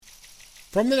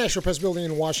From the National Press Building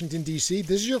in Washington, D.C.,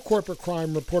 this is your Corporate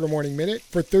Crime Reporter Morning Minute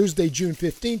for Thursday, June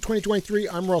 15, 2023.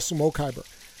 I'm Russell Mokhiber.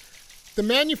 The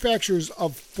manufacturers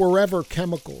of forever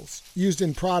chemicals used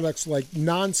in products like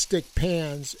non-stick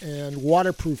pans and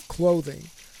waterproof clothing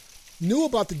knew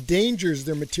about the dangers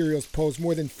their materials pose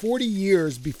more than 40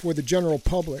 years before the general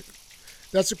public.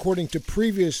 That's according to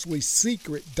previously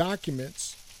secret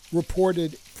documents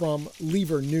reported from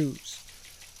Lever News.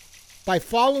 By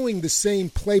following the same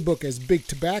playbook as Big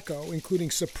Tobacco, including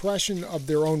suppression of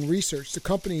their own research, the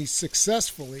company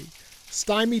successfully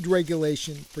stymied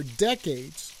regulation for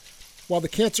decades while the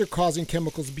cancer-causing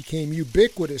chemicals became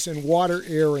ubiquitous in water,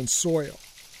 air, and soil.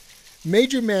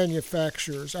 Major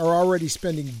manufacturers are already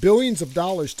spending billions of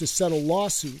dollars to settle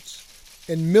lawsuits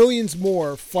and millions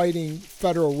more fighting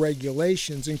federal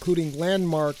regulations, including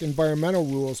landmark environmental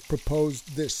rules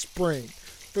proposed this spring.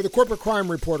 For the Corporate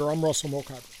Crime Reporter, I'm Russell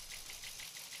Mokhiber.